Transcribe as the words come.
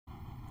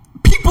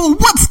people,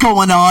 what's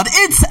going on?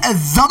 It's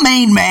the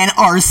main man,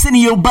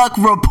 Arsenio Buck,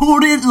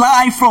 reported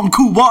live from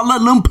Kuala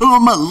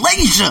Lumpur,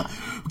 Malaysia.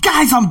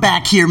 Guys, I'm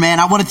back here, man.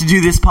 I wanted to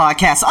do this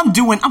podcast.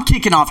 I'm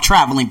kicking off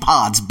traveling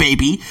pods,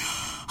 baby.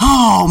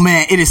 Oh,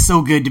 man, it is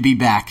so good to be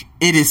back.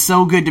 It is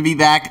so good to be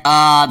back.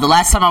 The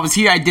last time I was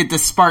here, I did the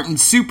Spartan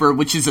Super,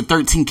 which is a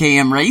 13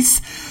 km race.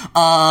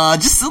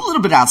 Just a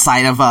little bit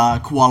outside of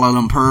Kuala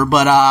Lumpur,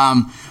 but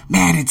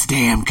man, it's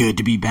damn good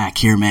to be back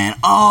here, man.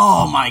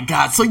 Oh, my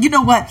God. So, you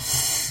know what?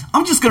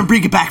 I'm just going to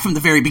bring it back from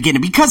the very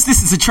beginning. Because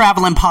this is a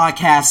traveling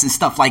podcast and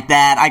stuff like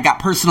that, I got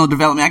personal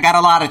development. I got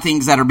a lot of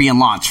things that are being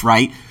launched,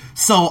 right?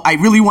 So I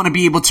really want to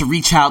be able to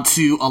reach out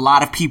to a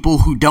lot of people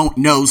who don't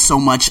know so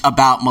much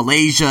about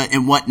Malaysia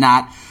and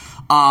whatnot,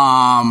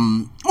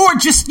 or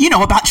just,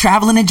 about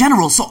traveling in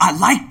general. So I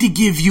like to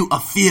give you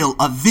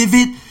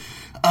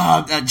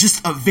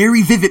just a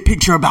very vivid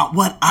picture about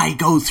what I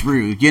go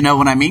through, you know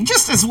what I mean?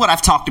 Just as what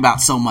I've talked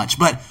about so much,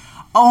 but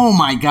oh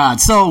my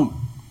God. So,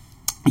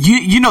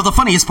 you know, the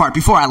funniest part,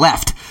 before I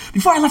left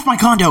my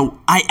condo,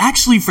 I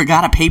actually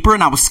forgot a paper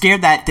and I was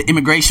scared that the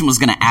immigration was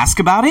going to ask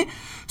about it.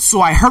 So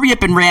I hurry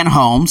up and ran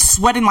home,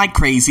 sweating like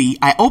crazy.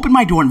 I opened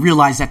my door and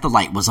realized that the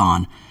light was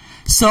on.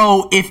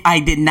 So if I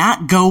did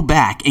not go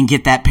back and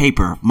get that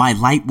paper, my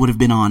light would have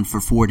been on for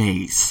 4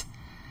 days.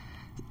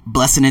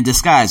 Blessing in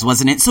disguise,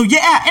 wasn't it? So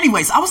yeah,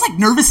 anyways, I was like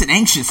nervous and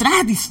anxious, and I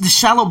had this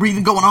shallow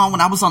breathing going on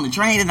when I was on the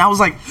train, and I was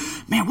like,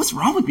 man, what's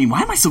wrong with me?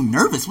 Why am I so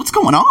nervous? What's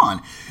going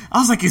on? I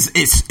was like,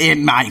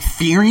 am I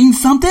fearing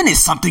something?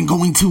 Is something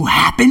going to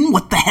happen?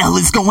 What the hell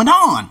is going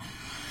on?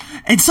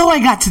 And so I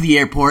got to the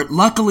airport.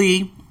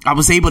 Luckily, I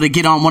was able to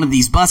get on one of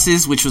these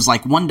buses, which was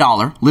like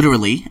 $1,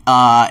 literally.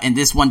 And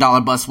this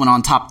 $1 bus went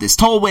on top of this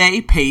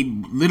tollway,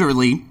 paid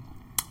literally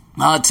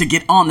to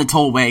get on the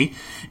tollway.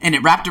 And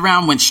it wrapped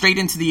around, went straight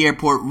into the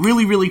airport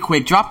really, really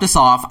quick, dropped us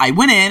off. I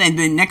went in, and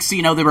then next thing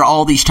you know, there were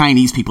all these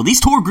Chinese people.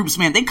 These tour groups,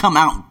 man, they come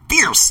out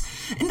fierce.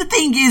 And the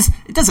thing is,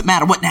 it doesn't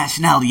matter what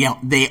nationality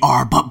they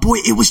are, but boy,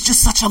 it was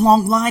just such a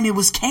long line. It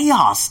was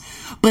chaos.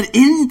 But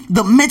in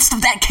the midst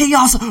of that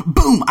chaos,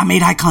 boom, I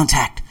made eye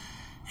contact.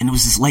 And it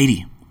was this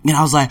lady. And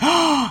I was like,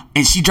 oh,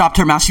 and she dropped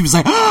her mouth. She was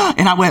like, oh,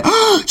 and I went,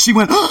 oh, she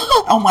went,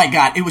 oh my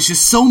God. It was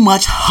just so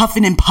much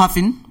huffing and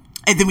puffing.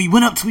 And then we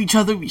went up to each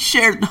other. We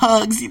shared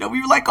hugs. We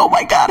were like, oh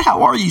my God,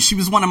 how are you? She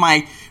was one of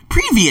my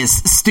previous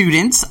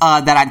students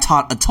that I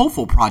taught a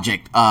TOEFL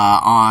project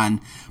on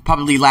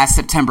probably last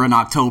September and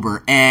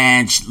October.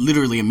 And she's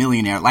literally a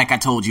millionaire. Like I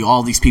told you,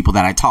 all these people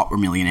that I taught were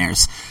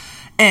millionaires.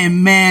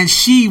 And man,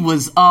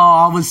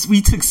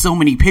 we took so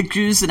many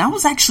pictures, and I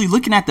was actually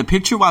looking at the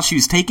picture while she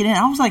was taking it, and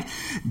I was like,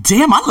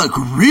 damn, I look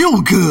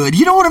real good.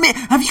 You know what I mean?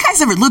 Have you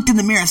guys ever looked in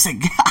the mirror and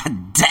said,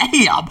 God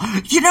damn,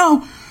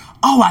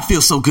 oh, I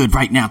feel so good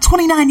right now.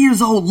 29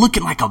 years old,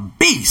 looking like a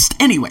beast.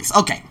 Anyways,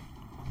 okay.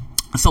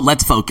 So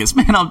let's focus.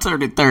 Man, I'm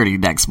turning 30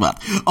 next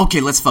month.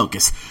 Okay, let's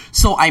focus.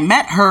 So I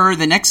met her,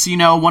 the next,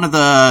 one of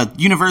the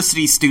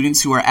university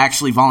students who are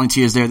actually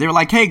volunteers there. They were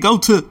like, hey, go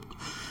to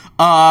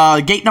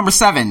gate number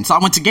 7. So I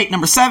went to gate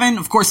number 7.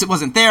 Of course, it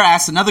wasn't there. I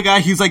asked another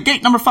guy. He was like,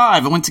 gate number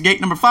 5. I went to gate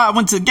number 5. I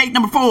went to gate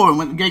number 4. I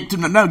went to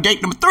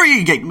gate number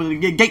 3.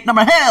 Gate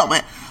number hell.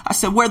 But I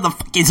said, where the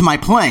fuck is my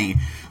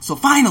plane? So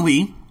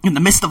finally, in the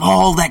midst of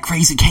all that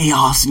crazy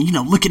chaos and,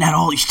 looking at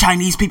all these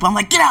Chinese people, I'm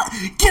like, get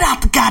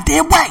out the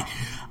goddamn way.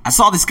 I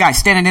saw this guy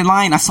standing in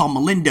line. I saw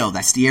Malindo.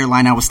 That's the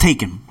airline I was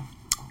taking.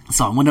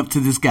 So I went up to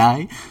this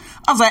guy.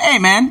 I was like, hey,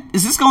 man,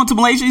 is this going to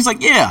Malaysia? He's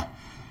like, yeah.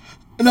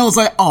 And I was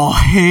like, oh,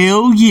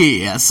 hell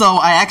yeah. So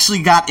I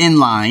actually got in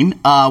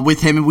line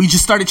with him, and we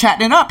just started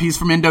chatting it up. He's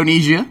from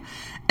Indonesia.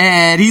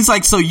 And he's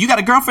like, so you got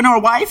a girlfriend or a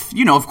wife?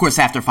 Of course,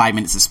 after 5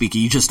 minutes of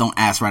speaking, you just don't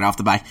ask right off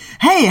the bat.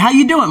 Hey, how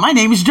you doing? My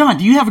name is John.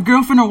 Do you have a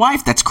girlfriend or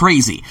wife? That's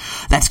crazy.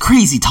 That's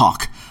crazy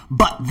talk.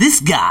 But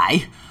this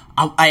guy,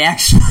 I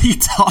actually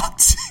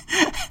talked.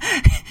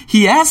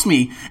 He asked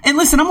me, and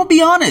listen, I'm going to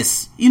be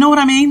honest. You know what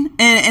I mean?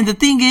 And the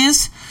thing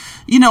is,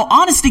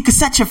 honesty could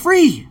set you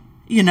free.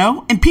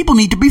 And people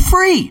need to be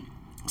free.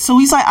 So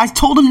he's like, I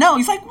told him no.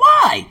 He's like,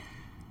 why?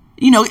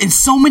 And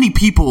so many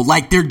people,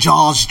 like, their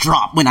jaws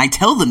drop when I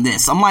tell them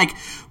this. I'm like,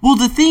 well,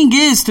 the thing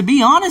is, to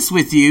be honest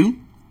with you,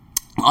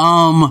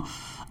 I'm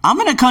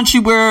in a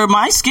country where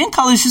my skin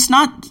color is just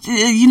not,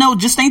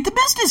 just ain't the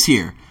business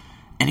here.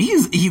 And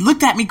he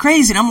looked at me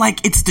crazy, and I'm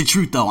like, it's the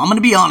truth, though. I'm going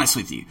to be honest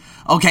with you.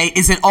 Okay,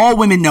 is it all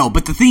women? No.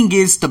 But the thing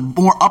is, the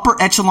more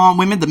upper echelon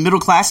women, the middle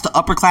class, the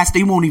upper class,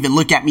 they won't even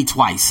look at me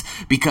twice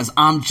because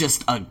I'm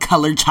just a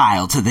colored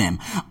child to them.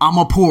 I'm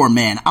a poor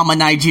man. I'm a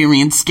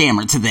Nigerian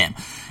scammer to them.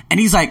 And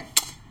he's like,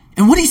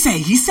 and what'd he say?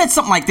 He said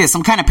something like this.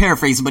 I'm kind of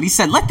paraphrasing, but he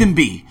said, let them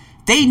be.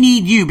 They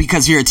need you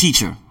because you're a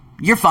teacher.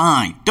 You're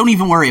fine. Don't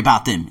even worry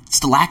about them. It's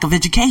the lack of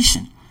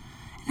education.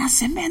 And I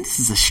said, man, this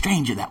is a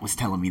stranger that was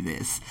telling me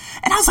this.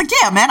 And I was like,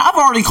 yeah, man, I've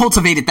already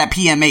cultivated that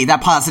PMA,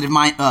 that positive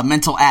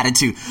mental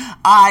attitude.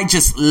 I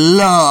just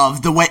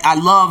love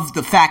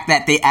the fact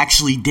that they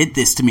actually did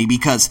this to me,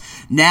 because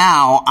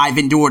now I've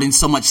endured in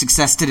so much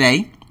success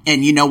today.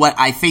 And you know what?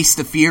 I faced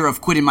the fear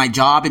of quitting my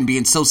job and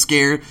being so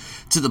scared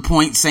to the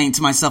point saying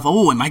to myself,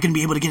 oh, am I going to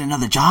be able to get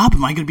another job?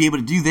 Am I going to be able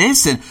to do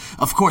this? And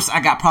of course,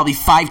 I got probably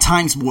 5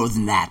 times more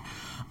than that.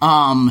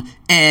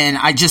 And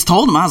I just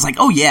told him, I was like,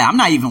 oh yeah, I'm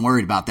not even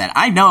worried about that.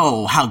 I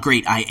know how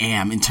great I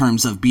am in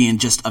terms of being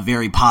just a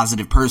very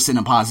positive person,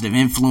 a positive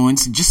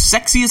influence, just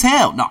sexy as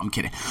hell. No, I'm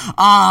kidding.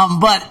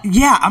 But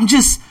yeah,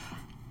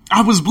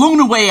 I was blown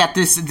away at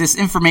this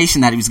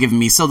information that he was giving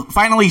me. So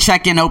finally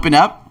check-in opened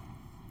up.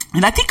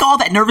 And I think all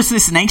that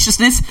nervousness and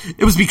anxiousness,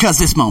 it was because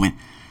this moment.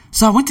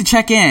 So I went to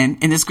check in,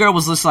 and this girl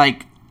was just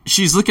like,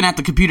 she's looking at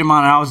the computer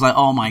monitor. I was like,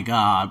 oh my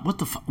God,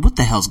 what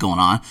the hell's going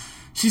on?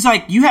 She's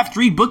like, you have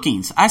 3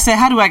 bookings. I said,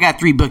 how do I got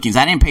 3 bookings?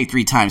 I didn't pay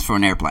 3 times for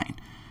an airplane.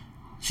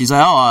 She's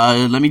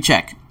like, let me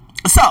check.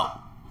 So,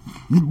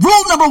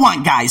 rule number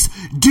 1, guys,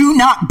 do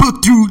not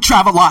book through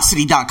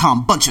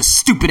Travelocity.com. Bunch of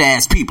stupid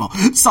ass people.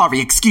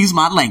 Sorry, excuse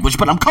my language,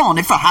 but I'm calling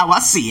it for how I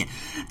see it.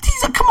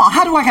 Come on,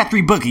 how do I got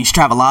 3 bookings,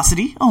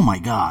 Travelocity? Oh my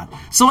God.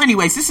 So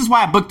anyways, this is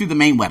why I booked through the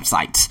main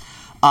websites.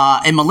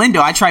 In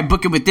Malindo, I tried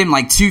booking with them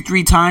like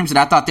 2-3 times, and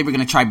I thought they were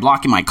going to try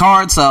blocking my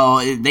card,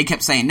 so they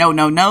kept saying no,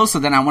 no, no, so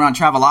then I went on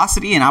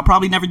Travelocity, and I'll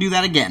probably never do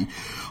that again.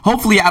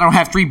 Hopefully, I don't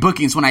have 3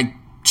 bookings when I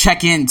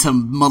check into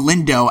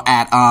Malindo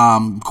at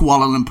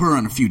Kuala Lumpur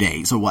in a few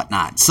days or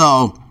whatnot.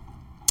 So,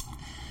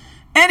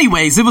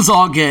 anyways, it was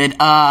all good.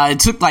 It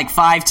took like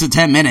 5 to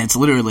 10 minutes,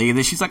 literally, and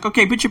then she's like,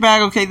 okay, put your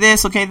bag, okay,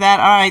 this, okay, that,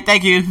 all right,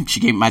 thank you.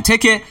 She gave me my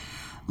ticket.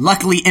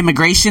 Luckily,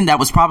 immigration, that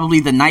was probably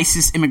the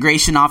nicest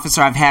immigration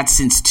officer I've had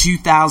since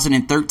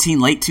 2013,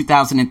 late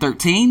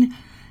 2013.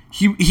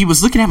 He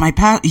was looking at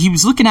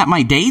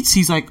my dates.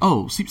 He's like,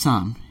 oh,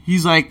 Sipsam.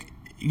 He's like,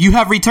 you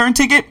have return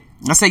ticket?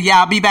 I said, yeah,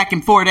 I'll be back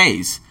in 4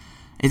 days.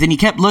 And then he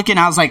kept looking.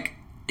 I was like,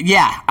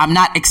 yeah, I'm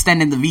not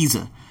extending the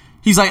visa.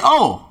 He's like,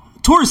 oh,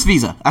 tourist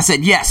visa. I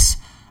said, yes.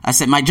 I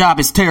said, my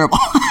job is terrible.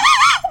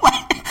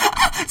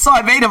 So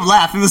I made him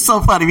laugh. It was so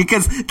funny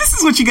because this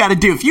is what you got to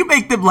do. If you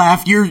make them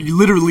laugh, you're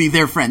literally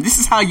their friend. This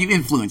is how you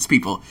influence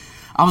people.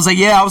 I was like,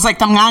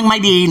 tamngang mai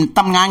di,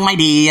 tamngang mai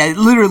di.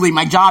 Literally,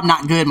 my job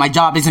not good. My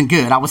job isn't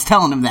good. I was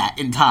telling him that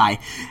in Thai.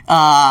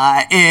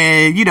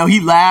 And, he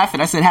laughed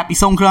and I said, happy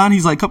Songkran.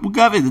 He's like, couple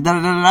covet, and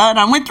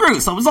I went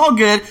through. So it was all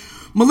good.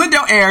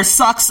 Malindo Air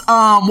sucks. 1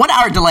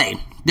 hour delay.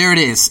 There it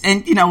is.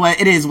 And you know what?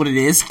 It is what it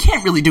is.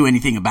 Can't really do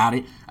anything about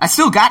it. I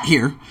still got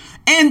here.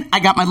 And I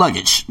got my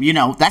luggage.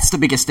 That's the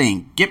biggest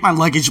thing. Get my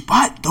luggage.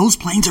 But those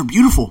planes are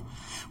beautiful.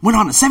 Went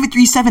on a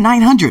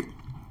 737-900.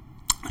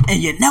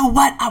 And you know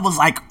what? I was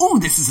like, oh,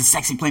 this is a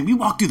sexy plane. We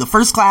walked through the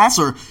first class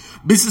or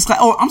business class.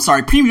 Oh, I'm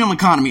sorry. Premium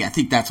economy. I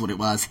think that's what it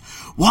was.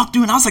 Walked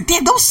through and I was like,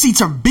 damn, those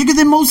seats are bigger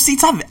than most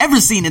seats I've ever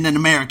seen in an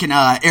American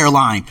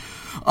airline.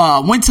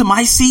 Went to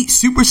my seat,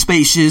 super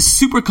spacious,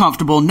 super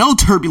comfortable, no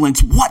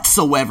turbulence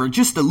whatsoever,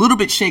 just a little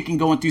bit shaking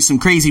going through some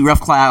crazy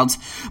rough clouds,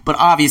 but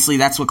obviously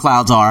that's what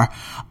clouds are.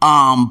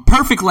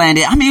 Perfect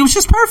landing. I mean, it was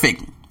just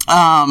perfect.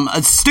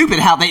 It's stupid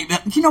how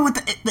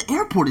the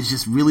airport is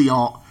just really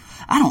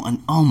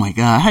oh my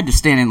God, I had to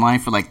stand in line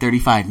for like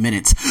 35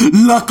 minutes.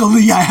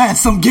 Luckily, I had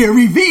some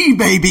Gary V,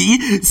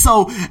 baby.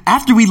 So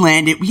after we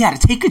landed, we had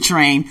to take a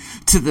train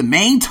to the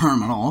main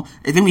terminal,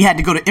 and then we had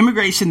to go to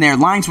immigration there.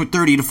 Lines were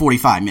 30 to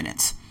 45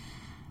 minutes.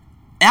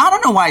 And I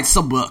don't know why it's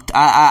so booked.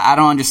 I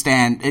don't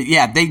understand.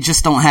 Yeah, they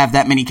just don't have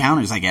that many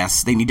counters, I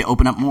guess. They need to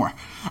open up more.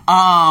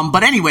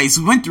 But anyways,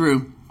 we went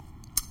through,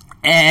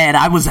 and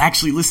I was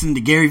actually listening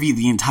to Gary V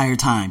the entire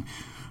time.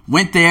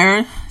 Went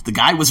there. The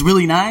guy was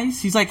really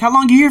nice. He's like, how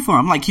long are you here for?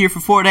 I'm like, here for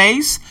 4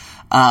 days,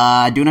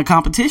 doing a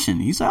competition.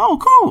 He's like, oh,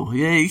 cool.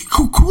 Yeah,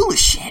 cool as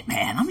shit,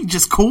 man. I mean,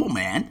 just cool,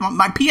 man.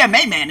 My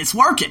PMA, man, it's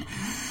working.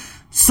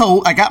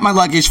 So I got my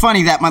luggage.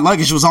 Funny that my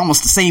luggage was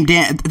almost the same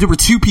there were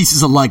 2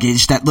 pieces of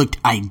luggage that looked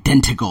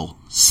identical.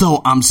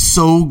 So I'm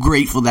so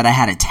grateful that I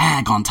had a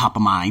tag on top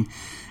of mine.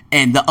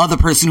 And the other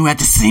person who had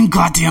the same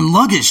goddamn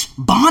luggage,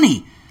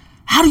 Bonnie.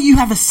 How do you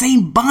have the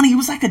same Bonnie? It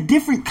was like a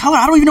different color.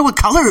 I don't even know what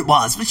color it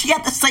was, but she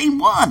had the same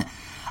one.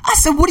 I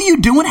said, what are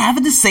you doing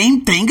having the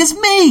same thing as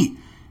me?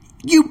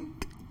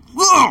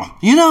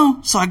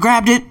 So I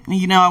grabbed it,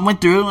 and, I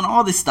went through and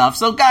all this stuff.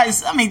 So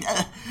guys, I mean,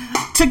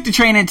 took the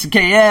train into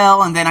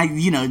KL, and then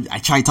I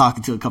tried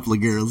talking to a couple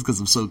of girls because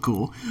I'm so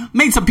cool.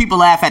 Made some people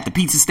laugh at the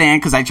pizza stand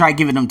because I tried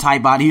giving them Thai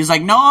baht. He was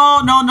like,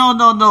 no,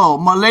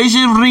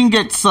 Malaysian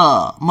ringgit,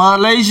 sir.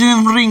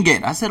 Malaysian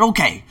ringgit. I said,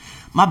 okay,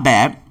 my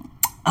bad.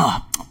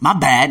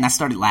 And I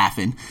started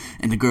laughing,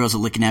 and the girls were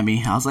looking at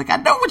me. I was like, I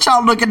know what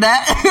y'all looking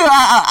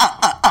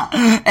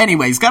at.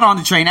 Anyways, got on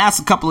the train, asked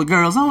a couple of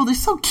girls, oh, they're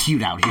so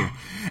cute out here.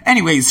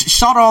 Anyways,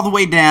 shot all the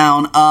way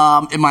down,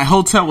 and my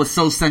hotel was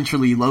so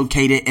centrally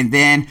located, and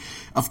then,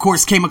 of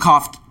course, came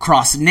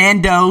across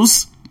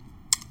Nandos,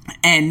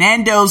 and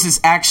Nandos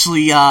is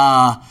actually,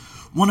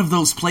 one of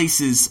those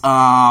places,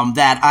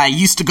 that I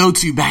used to go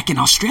to back in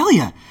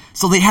Australia.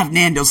 So they have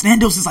Nandos.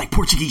 Nandos is like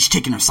Portuguese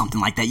chicken or something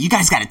like that. You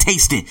guys gotta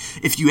taste it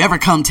if you ever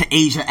come to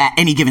Asia at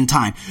any given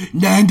time.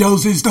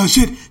 Nandos is the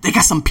shit. They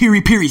got some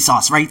piri-piri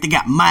sauce, right? They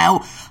got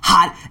mild,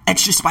 hot,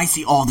 extra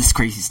spicy, all this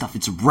crazy stuff.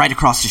 It's right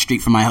across the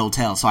street from my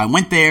hotel. So I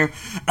went there,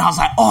 and I was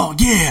like, oh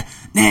yeah,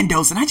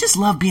 Nandos. And I just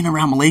love being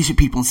around Malaysian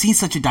people and seeing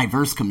such a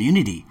diverse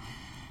community.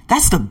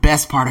 That's the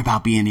best part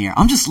about being here.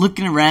 I'm just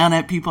looking around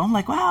at people. I'm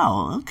like,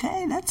 wow,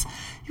 okay,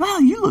 wow,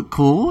 you look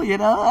cool, you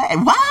know. Hey,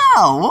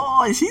 wow,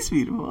 whoa, she's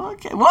beautiful.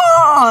 Okay,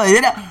 whoa,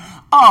 you know.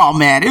 Oh,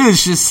 man, it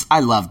was just, I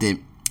loved it.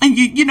 And,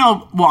 you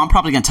know, well, I'm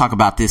probably going to talk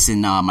about this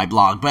in my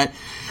blog, but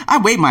I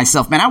weighed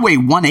myself, man. I weigh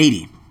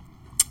 180.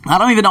 I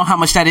don't even know how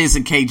much that is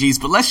in kgs,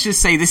 but let's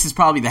just say this is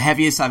probably the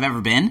heaviest I've ever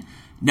been.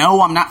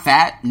 No, I'm not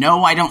fat.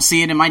 No, I don't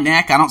see it in my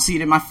neck. I don't see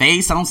it in my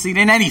face. I don't see it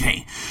in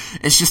anything.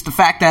 It's just the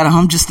fact that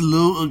I'm just a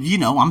little, you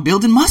know, I'm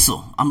building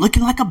muscle. I'm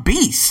looking like a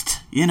beast,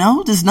 you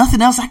know? There's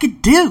nothing else I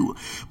could do.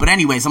 But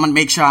anyways, I'm going to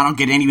make sure I don't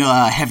get any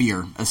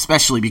heavier,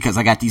 especially because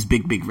I got these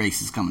big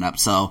races coming up.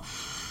 So,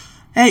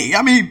 hey,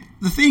 I mean,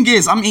 the thing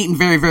is, I'm eating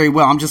very, very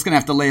well. I'm just going to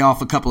have to lay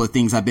off a couple of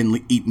things I've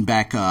been eating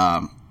back,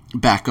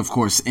 of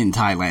course, in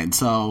Thailand.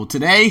 So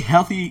today,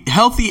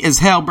 healthy as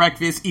hell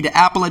breakfast. Eat an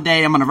apple a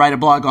day. I'm going to write a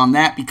blog on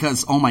that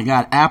because, oh my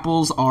God,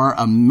 apples are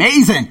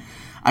amazing.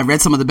 I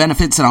read some of the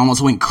benefits and I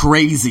almost went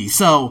crazy.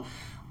 So,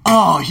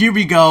 here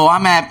we go.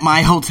 I'm at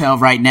my hotel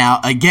right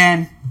now.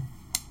 Again,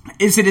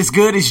 is it as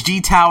good as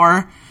G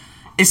Tower?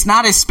 It's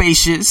not as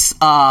spacious,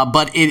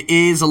 but it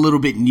is a little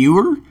bit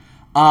newer.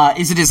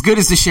 Is it as good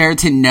as the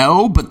Sheraton?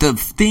 No, but the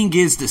thing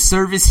is, the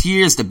service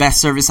here is the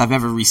best service I've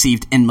ever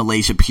received in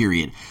Malaysia,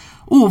 period.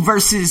 Ooh,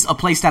 versus a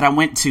place that I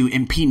went to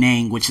in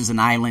Penang, which is an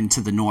island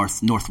to the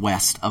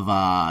northwest of,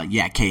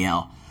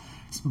 KL.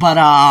 But,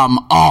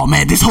 oh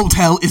man, this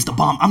hotel is the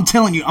bomb. I'm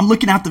telling you, I'm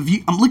looking out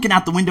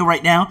the window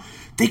right now.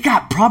 They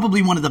got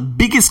probably one of the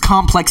biggest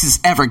complexes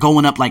ever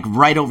going up, like,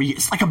 right over here.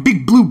 It's like a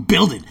big blue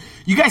building.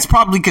 You guys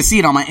probably could see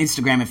it on my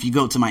Instagram if you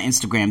go to my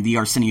Instagram, The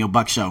Arsenio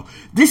Buck Show.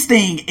 This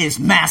thing is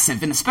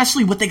massive, and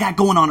especially what they got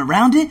going on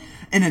around it,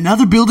 and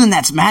another building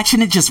that's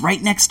matching it just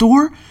right next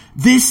door.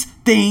 This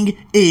thing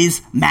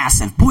is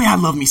massive. Boy, I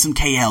love me some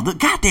KL. The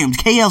goddamn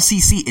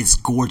KLCC is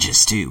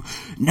gorgeous, too.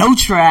 No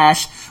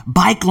trash,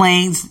 bike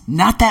lanes,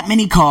 not that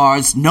many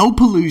cars, no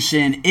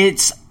pollution.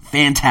 It's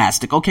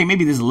fantastic. Okay,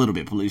 maybe there's a little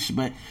bit of pollution,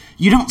 but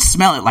you don't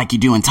smell it like you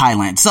do in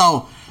Thailand.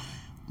 So,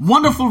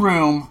 wonderful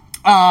room.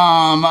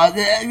 A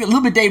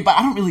little bit dated, but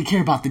I don't really care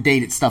about the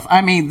dated stuff.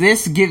 I mean,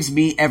 this gives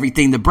me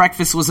everything. The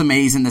breakfast was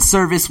amazing. The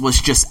service was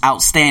just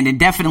outstanding.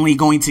 Definitely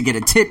going to get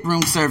a tip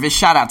room service.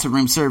 Shout out to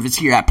room service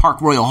here at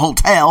Park Royal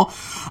Hotel.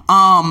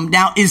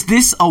 Now, is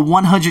this a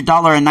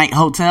 $100 a night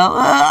hotel?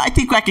 I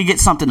think I could get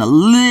something a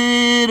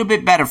little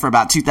bit better for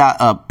about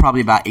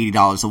probably about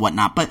 $80 or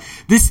whatnot. But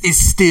this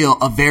is still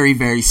a very,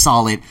 very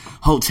solid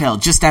hotel,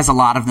 just as a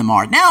lot of them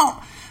are.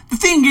 Now, the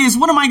thing is,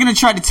 what am I going to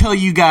try to tell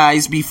you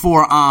guys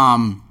before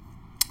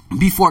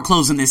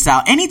closing this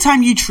out?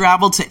 Anytime you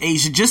travel to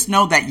Asia, just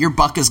know that your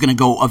buck is going to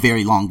go a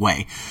very long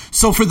way.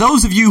 So for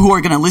those of you who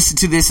are going to listen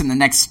to this in the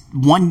next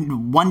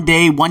one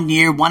day, 1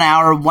 year, 1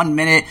 hour, 1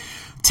 minute,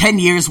 10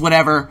 years,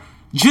 whatever,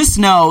 just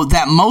know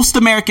that most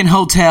American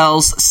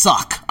hotels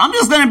suck. I'm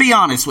just going to be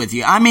honest with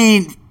you. I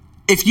mean,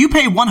 if you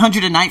pay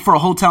 $100 a night for a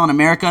hotel in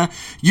America,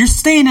 you're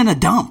staying in a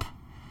dump.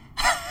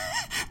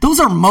 Those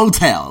are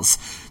motels.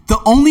 The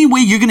only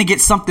way you're going to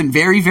get something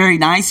very, very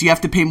nice, you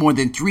have to pay more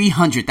than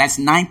 300. That's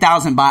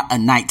 9,000 baht a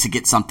night to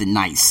get something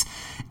nice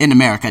in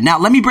America. Now,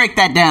 let me break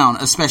that down,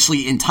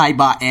 especially in Thai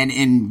baht and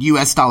in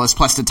US dollars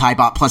plus the Thai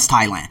baht plus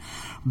Thailand.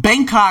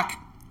 Bangkok,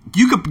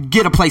 you could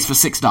get a place for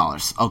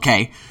 $6,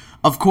 okay?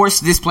 Of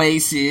course, this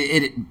place,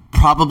 it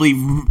probably,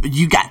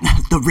 you got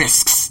the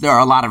risks. There are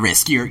a lot of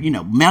risks.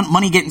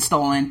 Money getting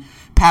stolen,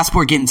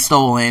 passport getting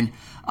stolen,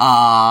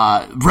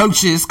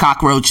 roaches,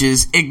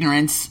 cockroaches,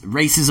 ignorance,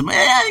 racism,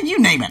 you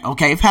name it,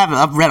 okay?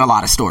 I've read a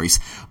lot of stories.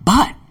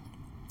 But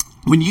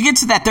when you get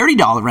to that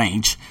 $30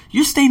 range,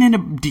 you're staying in a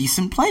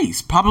decent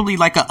place. Probably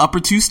like an upper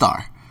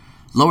 2-star,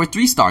 lower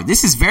 3-star.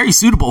 This is very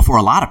suitable for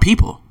a lot of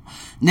people.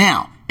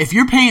 Now, if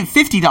you're paying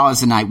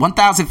 $50 a night,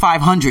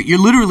 $1,500, you're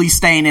literally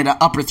staying at an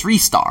upper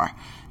 3-star.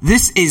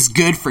 This is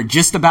good for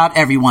just about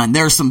everyone.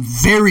 There are some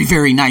very,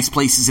 very nice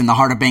places in the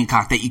heart of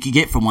Bangkok that you could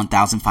get for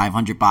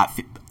 1,500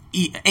 baht,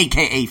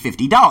 aka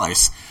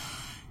 $50.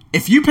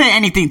 If you pay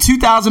anything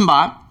 2,000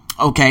 baht,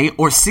 okay,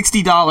 or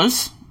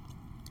 $60,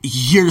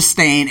 you're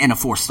staying in a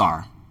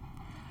 4-star.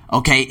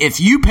 Okay, if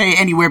you pay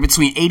anywhere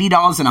between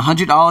 $80 and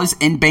 $100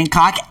 in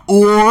Bangkok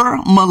or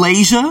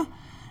Malaysia,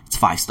 it's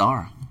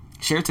 5-star.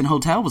 Sheraton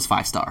Hotel was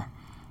 5-star.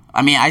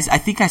 I mean, I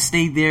think I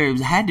stayed there.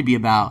 It had to be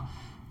about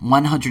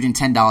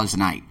 $110 a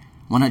night.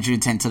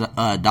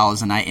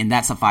 $110 a night, and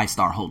that's a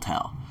 5-star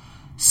hotel.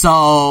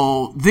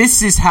 So,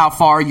 this is how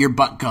far your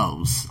butt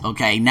goes,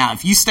 okay? Now,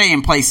 if you stay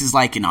in places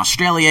like in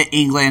Australia,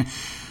 England,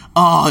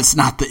 Oh, it's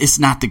not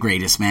the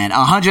greatest, man.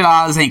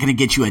 $100 ain't gonna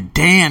get you a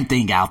damn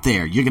thing out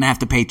there. You're gonna have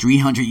to pay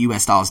 $300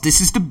 US. This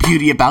is the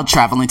beauty about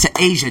traveling to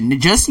Asia. And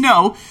just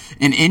know,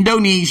 in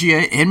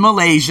Indonesia, in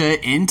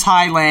Malaysia, in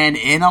Thailand,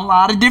 in a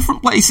lot of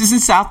different places in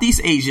Southeast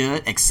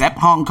Asia, except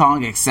Hong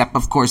Kong, except,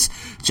 of course,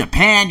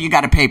 Japan, you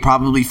gotta pay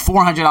probably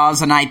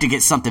 $400 a night to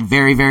get something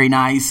very, very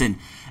nice, and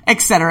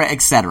etc.,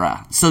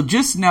 etc. So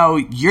just know,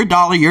 your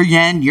dollar, your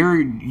yen,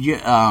 your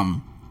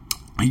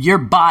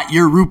baht,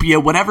 your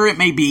rupiah, whatever it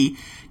may be,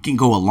 can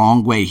go a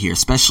long way here,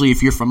 especially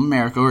if you're from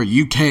America or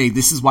UK.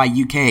 This is why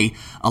UK,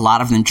 a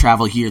lot of them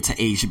travel here to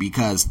Asia,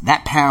 because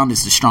that pound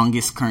is the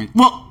strongest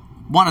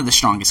one of the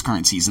strongest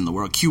currencies in the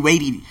world. The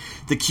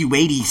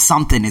Q80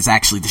 something is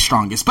actually the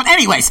strongest. But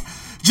anyways,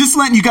 just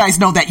letting you guys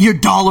know that your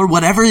dollar,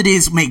 whatever it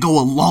is, can go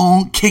a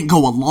long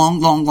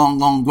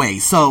way.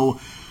 So,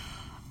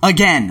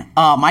 again,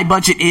 my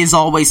budget is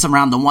always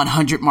around the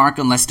 100 mark,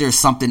 unless there's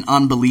something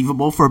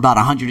unbelievable, for about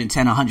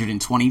 110,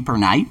 120 per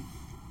night.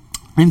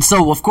 And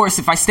so, of course,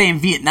 if I stay in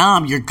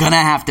Vietnam, you're going to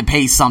have to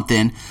pay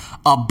something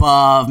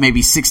above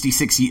maybe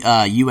 66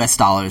 US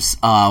dollars,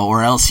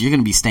 or else you're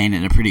going to be staying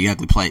in a pretty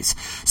ugly place.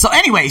 So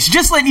anyways,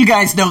 just letting you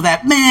guys know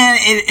that, man,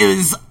 it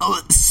is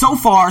so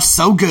far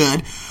so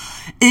good.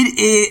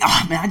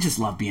 Man, I just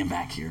love being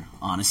back here,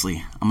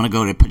 honestly. I'm going to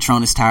go to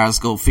Petronas Towers,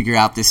 go figure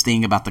out this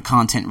thing about the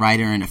content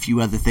writer and a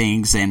few other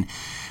things. And,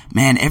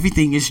 man,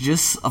 everything is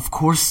just, of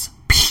course,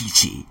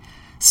 peachy.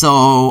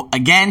 So,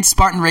 again,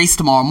 Spartan Race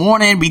tomorrow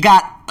morning. We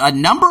got a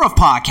number of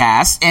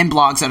podcasts and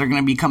blogs that are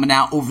going to be coming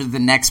out over the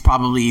next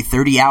probably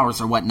 30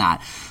 hours or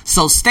whatnot.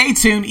 So stay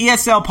tuned.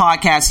 ESL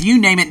Podcast, you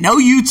name it. No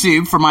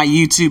YouTube for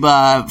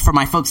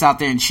my folks out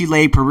there in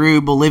Chile,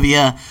 Peru,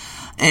 Bolivia,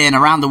 and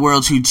around the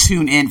world who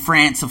tune in.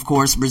 France, of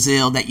course,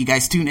 Brazil, that you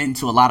guys tune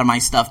into a lot of my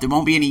stuff. There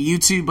won't be any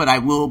YouTube, but I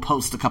will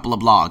post a couple of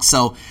blogs.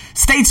 So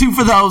stay tuned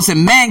for those.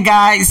 And man,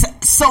 guys,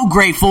 so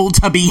grateful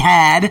to be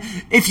had.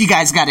 If you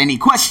guys got any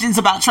questions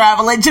about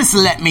traveling, just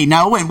let me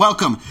know. And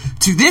welcome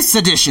to this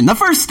edition, the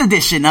first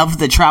edition of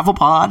the Travel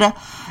Pod,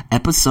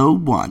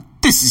 episode 1.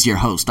 This is your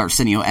host,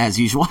 Arsenio, as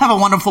usual. Have a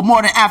wonderful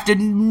morning,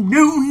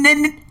 afternoon,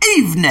 and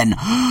evening.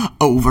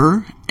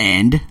 Over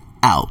and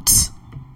out.